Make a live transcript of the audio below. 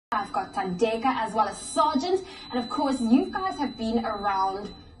I've got Tandeka as well as Sergeant, and of course you guys have been around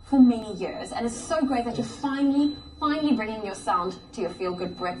for many years, and it's so great that you're finally bringing your sound to your Feel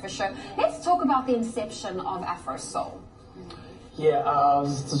Good Breakfast show. Let's talk about the inception of Afrosoul. Yeah,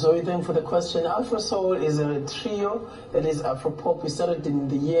 Zoe, thank you for the question. Afrosoul is a trio that is Afropop. We started in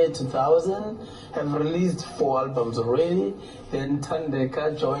the year 2000, have released 4 albums already. Then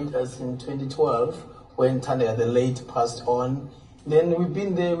Tandeka joined us in 2012 when Tandeka the late passed on. Then we've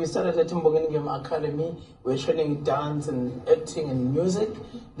been there. We started at Mbogengem Academy. We're training dance and acting and music.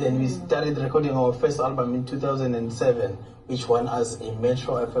 Then we started recording our first album in 2007, which won us a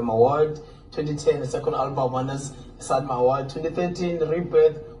Metro FM award. 2010, the second album won us a Sadma award. 2013,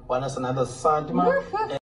 Rebirth won us another Sadma.